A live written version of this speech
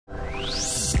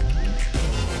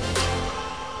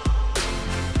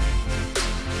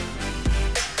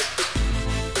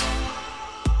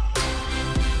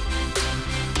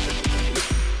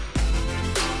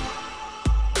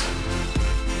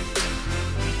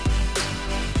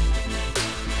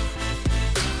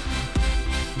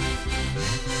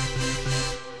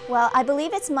Well, I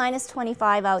believe it's minus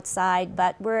 25 outside,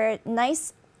 but we're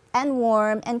nice and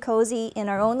warm and cozy in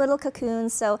our own little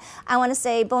cocoons. So I want to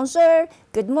say bonjour,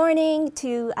 good morning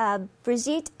to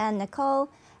Brigitte and Nicole,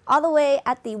 all the way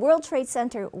at the World Trade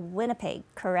Centre Winnipeg,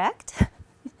 correct?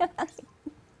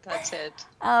 That's it.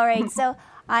 All right, so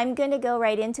I'm going to go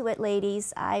right into it,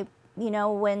 ladies.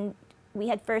 When we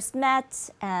had first met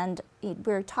and we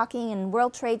were talking in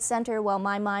World Trade Center, well,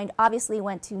 my mind obviously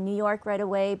went to New York right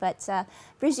away. But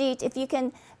Brigitte, if you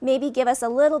can maybe give us a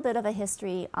little bit of a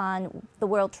history on the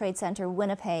World Trade Center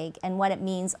Winnipeg and what it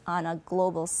means on a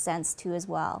global sense too as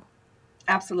well.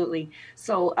 Absolutely.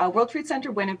 So World Trade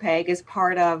Centre Winnipeg is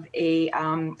part of a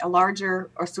larger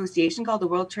association called the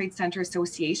World Trade Centre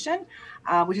Association,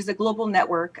 which is a global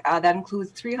network that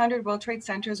includes 300 World Trade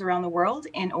Centers around the world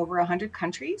in over 100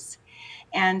 countries.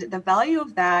 And the value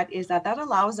of that is that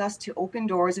allows us to open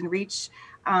doors and reach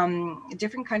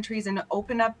different countries and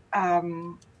open up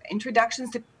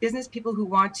introductions to business people who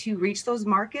want to reach those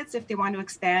markets. If they want to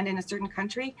expand in a certain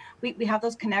country, we have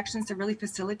those connections to really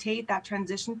facilitate that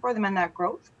transition for them and that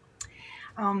growth.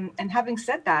 And having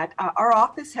said that, our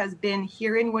office has been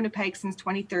here in Winnipeg since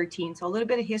 2013. So a little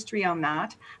bit of history on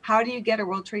that. How do you get a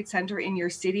World Trade Center in your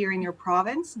city or in your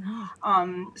province?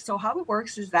 So how it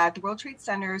works is that the World Trade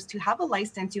Centers, to have a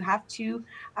license, you have to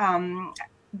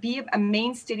be a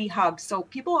main city hub. So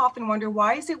people often wonder,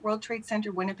 why is it World Trade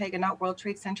Center Winnipeg and not World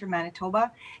Trade Center Manitoba?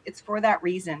 It's for that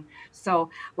reason. So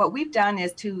what we've done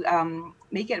is to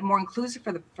make it more inclusive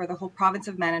for the whole province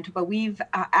of Manitoba. We've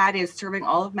added serving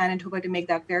all of Manitoba to make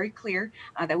that very clear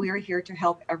that we are here to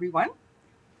help everyone.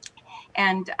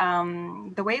 And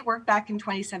the way it worked back in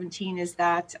 2017 is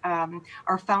that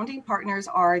our founding partners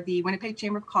are the Winnipeg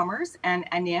Chamber of Commerce and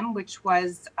ANIM, which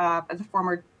was the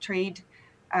former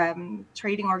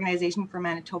trading organization for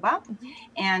Manitoba.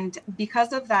 And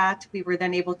because of that, we were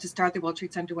then able to start the World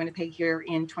Trade Center Winnipeg here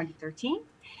in 2013.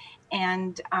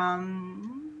 And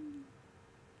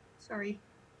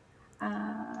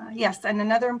yes, and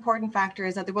another important factor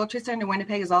is that the World Trade Center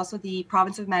Winnipeg is also the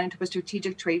province of Manitoba's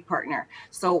strategic trade partner.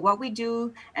 So what we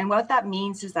do and what that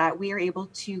means is that we are able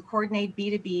to coordinate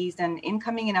B2Bs and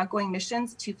incoming and outgoing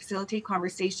missions to facilitate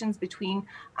conversations between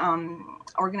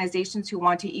organizations who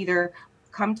want to either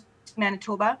come to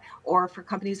Manitoba or for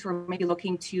companies who are maybe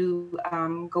looking to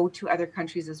go to other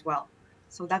countries as well.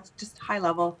 So that's just high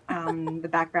level, the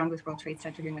background with World Trade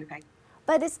Center here in Winnipeg.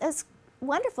 But it's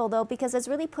wonderful though, because it's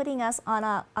really putting us on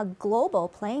a global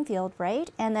playing field, right?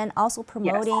 And then also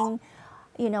promoting,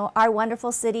 our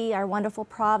wonderful city, our wonderful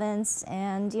province.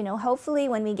 And, hopefully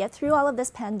when we get through all of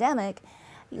this pandemic,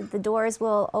 the doors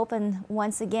will open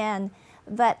once again.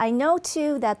 But I know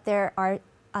too that there are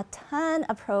a ton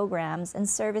of programs and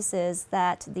services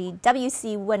that the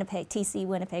WTC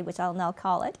Winnipeg, which I'll now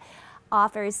call it,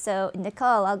 offers. So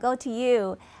Nicole, I'll go to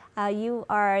you. You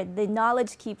are the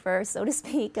knowledge keeper, so to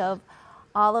speak, of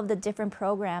all of the different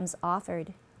programs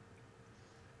offered.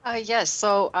 Yes,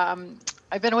 so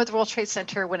I've been with World Trade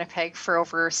Centre Winnipeg for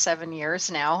over 7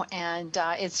 years now, and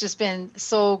it's just been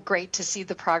so great to see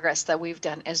the progress that we've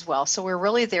done as well. So we're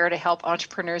really there to help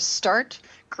entrepreneurs start,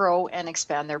 grow, and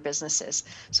expand their businesses.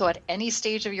 So at any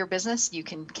stage of your business, you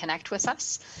can connect with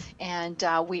us, and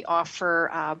we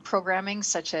offer programming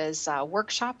such as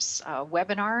workshops,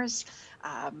 webinars.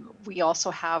 We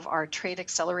also have our Trade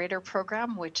Accelerator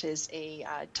program, which is a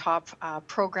top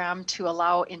program to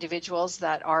allow individuals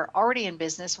that are already in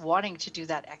business wanting to do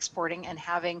that exporting and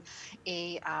having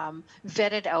a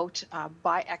vetted out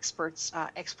by experts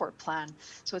export plan.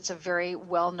 So it's a very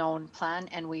well-known plan,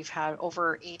 and we've had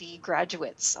over 80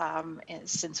 graduates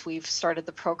since we've started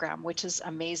the program, which is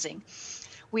amazing.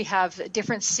 We have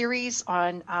different series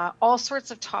on all sorts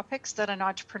of topics that an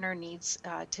entrepreneur needs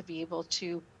to be able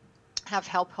to have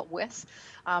help with,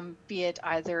 be it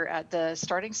either at the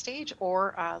starting stage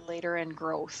or later in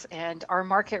growth. And our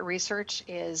market research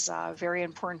is very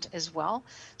important as well.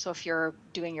 So if you're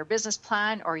doing your business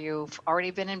plan or you've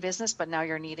already been in business, but now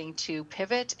you're needing to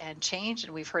pivot and change,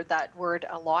 and we've heard that word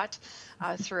a lot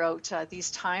throughout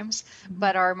these times,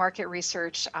 but our market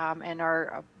research and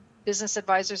our business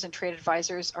advisors and trade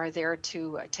advisors are there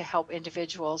to help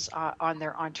individuals on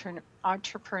their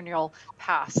entrepreneurial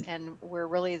path, and we're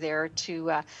really there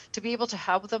to be able to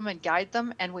help them and guide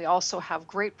them. And we also have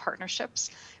great partnerships,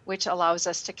 which allows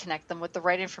us to connect them with the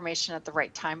right information at the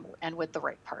right time and with the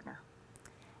right partner.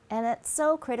 And it's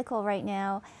so critical right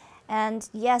now. And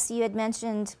yes, you had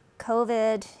mentioned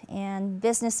COVID and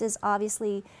businesses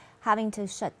obviously having to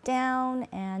shut down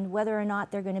and whether or not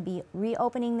they're going to be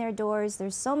reopening their doors.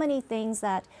 There's so many things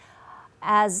that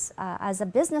as a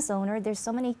business owner, there's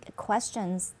so many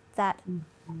questions that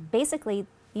basically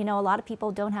you know, a lot of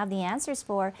people don't have the answers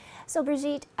for. So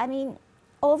Brigitte, I mean,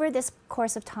 over this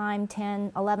course of time,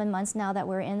 10, 11 months now that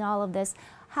we're in all of this,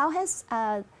 how has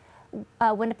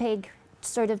Winnipeg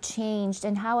sort of changed,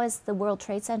 and how has the World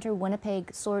Trade Centre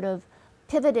Winnipeg sort of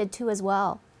pivoted to as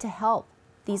well to help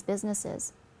these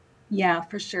businesses? Yeah,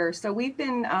 for sure. So we've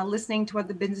been listening to what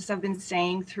the businesses have been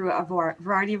saying through a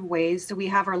variety of ways. So we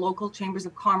have our local chambers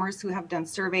of commerce who have done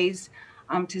surveys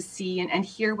to see and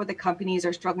hear what the companies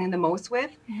are struggling the most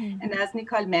with. And as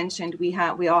Nicole mentioned, we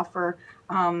offer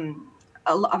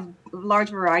a large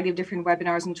variety of different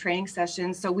webinars and training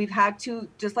sessions. So we've had to,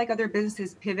 just like other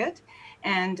businesses, pivot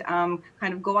and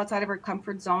kind of go outside of our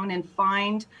comfort zone and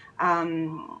find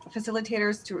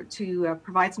facilitators to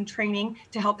provide some training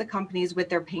to help the companies with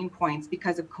their pain points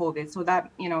because of COVID. So that,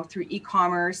 you know, through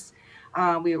e-commerce,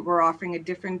 we're offering a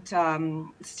different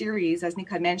series, as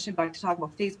Nicole mentioned, to talk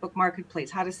about Facebook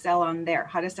Marketplace, how to sell on there,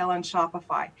 how to sell on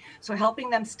Shopify. So helping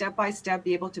them step by step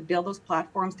be able to build those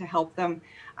platforms to help them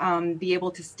be able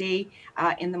to stay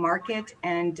in the market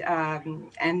and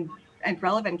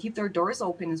relevant, keep their doors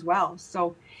open as well.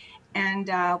 So, and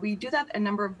we do that a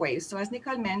number of ways. So as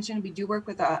Nicole mentioned, we do work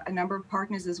with a number of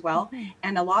partners as well.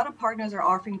 And a lot of partners are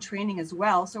offering training as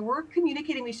well. So we're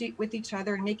communicating with each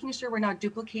other and making sure we're not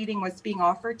duplicating what's being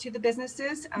offered to the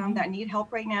businesses that need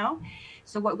help right now.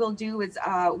 So what we'll do is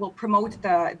we'll promote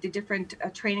the different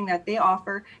training that they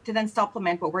offer to then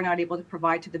supplement what we're not able to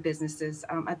provide to the businesses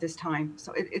at this time.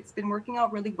 So it's been working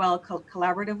out really well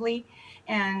collaboratively.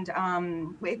 And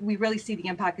we really see the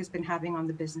impact it's been having on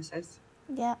the businesses.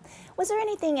 Yeah. Was there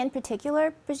anything in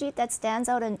particular, Brigitte, that stands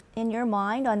out in your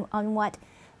mind on what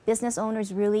business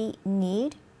owners really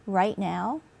need right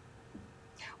now?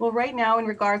 Well, right now, in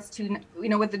regards to, you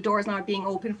know, with the doors not being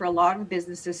open for a lot of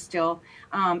businesses still,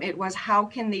 it was how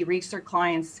can they reach their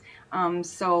clients?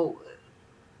 So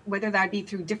whether that be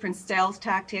through different sales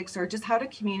tactics or just how to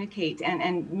communicate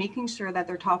and making sure that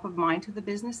they're top of mind to the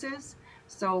businesses.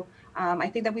 So I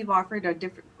think that we've offered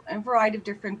a variety of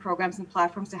different programs and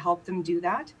platforms to help them do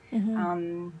that.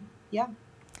 Yeah.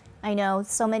 I know,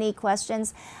 so many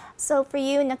questions. So for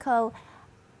you, Nicole,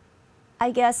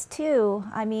 I guess too,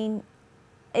 I mean,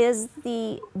 is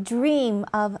the dream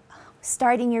of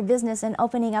starting your business and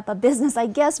opening up a business, I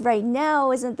guess right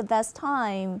now isn't the best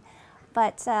time,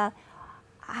 but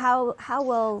how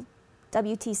will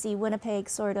WTC Winnipeg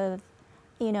sort of,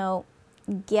 you know,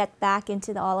 get back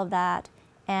into all of that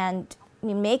and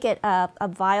make it a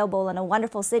viable and a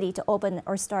wonderful city to open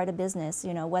or start a business,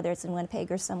 you know, whether it's in Winnipeg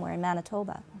or somewhere in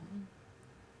Manitoba?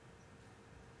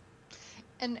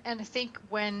 And I think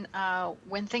when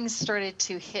things started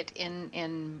to hit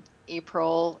in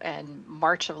April and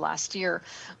March of last year,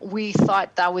 we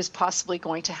thought that was possibly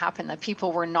going to happen, that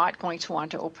people were not going to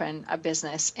want to open a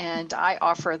business. And I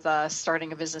offer the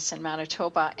starting a business in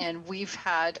Manitoba, and we've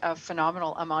had a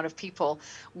phenomenal amount of people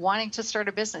wanting to start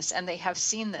a business, and they have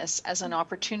seen this as an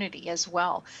opportunity as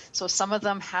well. So some of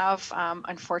them have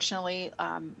unfortunately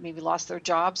maybe lost their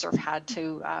jobs or had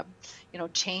to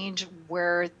change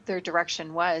where their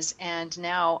direction was, and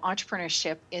now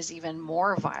entrepreneurship is even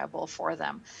more viable for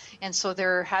them. And so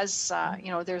there has,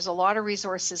 there's a lot of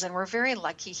resources, and we're very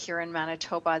lucky here in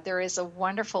Manitoba. There is a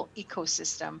wonderful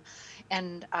ecosystem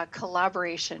and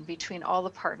collaboration between all the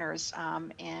partners,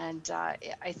 and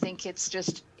I think it's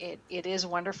just, it is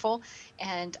wonderful,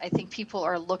 and I think people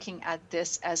are looking at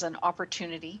this as an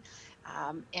opportunity,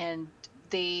 and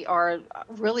they are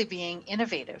really being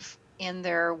innovative in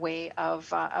their way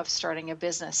of starting a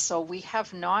business. So we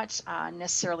have not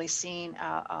necessarily seen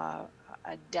a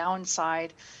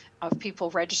downside of people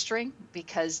registering,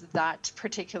 because that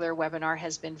particular webinar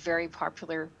has been very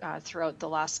popular throughout the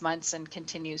last months and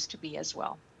continues to be as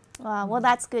well. Well,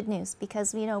 that's good news,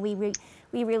 because we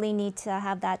really need to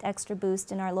have that extra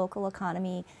boost in our local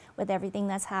economy with everything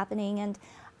that's happening. And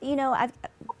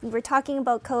we were talking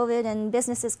about COVID and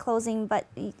businesses closing, but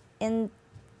in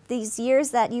these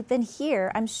years that you've been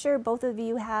here, I'm sure both of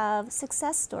you have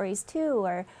success stories too,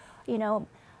 or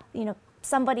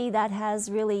somebody that has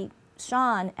really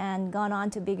shone and gone on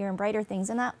to bigger and brighter things,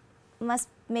 and that must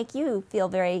make you feel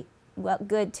very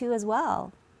good too as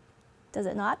well. Does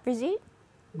it not, Brigitte?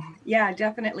 Yeah,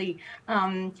 definitely.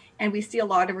 And we see a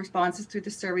lot of responses through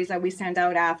the surveys that we send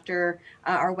out after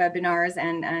our webinars,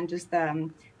 and just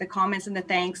the comments and the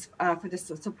thanks for the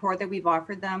support that we've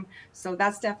offered them. So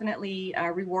that's definitely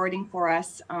rewarding for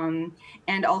us.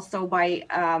 And also by,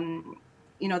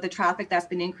 the traffic that's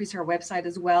been increased to our website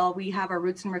as well. We have our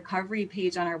Roots and Recovery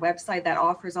page on our website that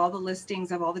offers all the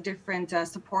listings of all the different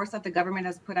supports that the government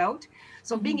has put out.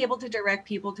 So being able to direct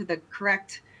people to the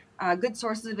correct good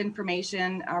sources of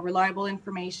information, reliable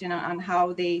information on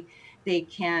how they they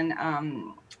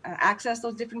can access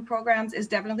those different programs is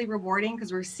definitely rewarding,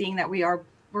 because we're seeing that we are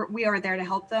there to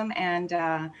help them, and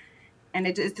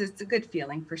it's a good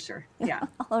feeling for sure. Yeah.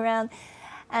 All around.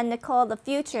 And Nicole, the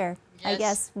future, I Yes.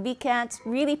 guess we can't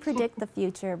really predict the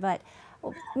future, but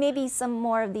maybe some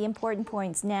more of the important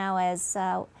points now as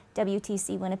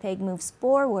WTC Winnipeg moves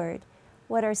forward.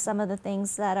 What are some of the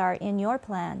things that are in your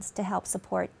plans to help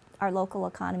support our local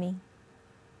economy?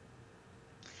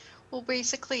 Well,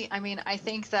 basically, I mean, I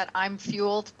think that I'm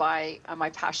fueled by my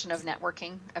passion of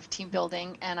networking, of team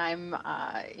building, and I'm,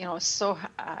 so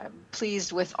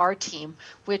pleased with our team,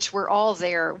 which we're all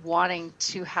there wanting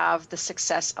to have the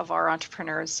success of our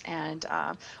entrepreneurs and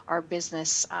our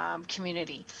business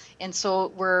community. And so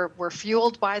we're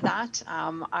fueled by that.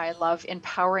 I love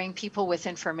empowering people with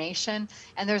information,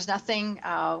 and there's nothing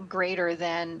greater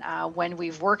than when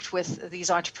we've worked with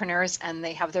these entrepreneurs and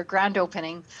they have their grand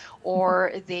opening,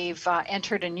 or they've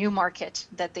entered a new market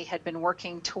that they had been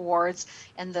working towards,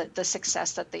 and the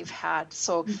success that they've had.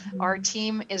 So our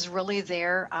team is really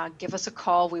there. Give us a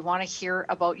call. We want to hear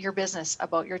about your business,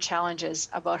 about your challenges,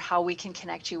 about how we can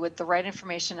connect you with the right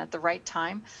information at the right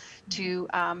time to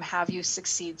have you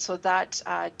succeed. So that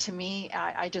to me,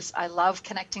 I love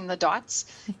connecting the dots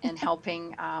and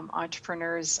helping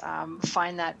entrepreneurs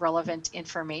find that relevant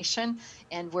information.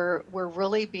 And we're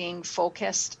really being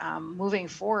focused moving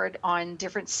forward on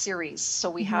different series. So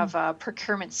we have a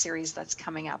procurement series that's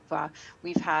coming up.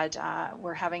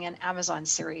 We're having an Amazon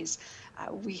series.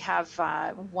 We have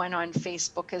one on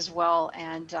Facebook as well,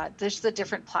 and there's the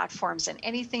different platforms, and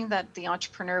anything that the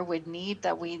entrepreneur would need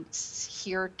that we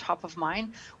hear top of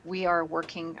mind, we are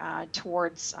working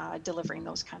towards delivering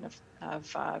those kind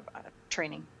of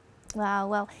training. Wow,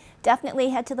 well, definitely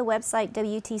head to the website,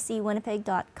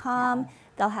 WTCWinnipeg.com. Yeah.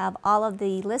 They'll have all of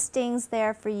the listings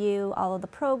there for you, all of the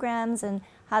programs, and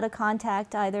how to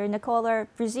contact either Nicole or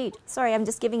Brigitte. Sorry, I'm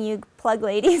just giving you plug,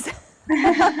 ladies.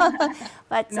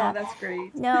 But no, that's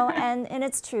great. No, and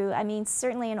it's true. I mean,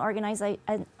 certainly an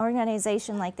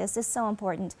organization like this is so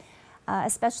important,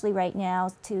 especially right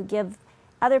now, to give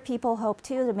other people hope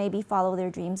too, to maybe follow their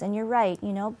dreams. And you're right,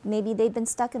 maybe they've been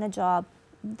stuck in a job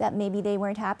that maybe they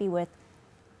weren't happy with.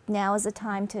 Now is the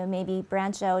time to maybe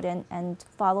branch out and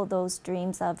follow those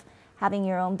dreams of having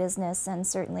your own business, and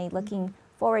certainly looking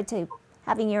forward to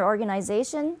having your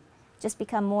organization just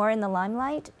become more in the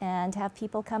limelight and have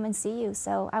people come and see you.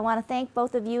 So I want to thank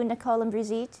both of you, Nicole and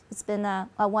Brigitte. It's been a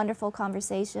wonderful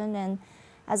conversation, and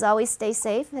as always, stay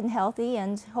safe and healthy,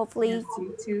 and hopefully, yes,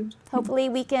 you too. Hopefully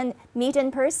we can meet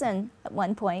in person at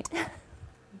one point.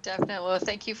 Definitely. Well,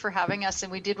 thank you for having us.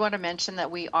 And we did want to mention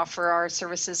that we offer our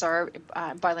services, our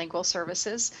bilingual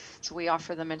services. So we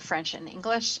offer them in French and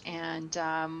English, and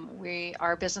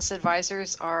our business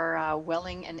advisors are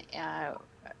willing and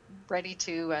ready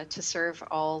to serve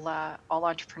all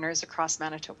entrepreneurs across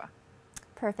Manitoba.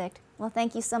 Perfect. Well,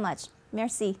 thank you so much.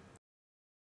 Merci.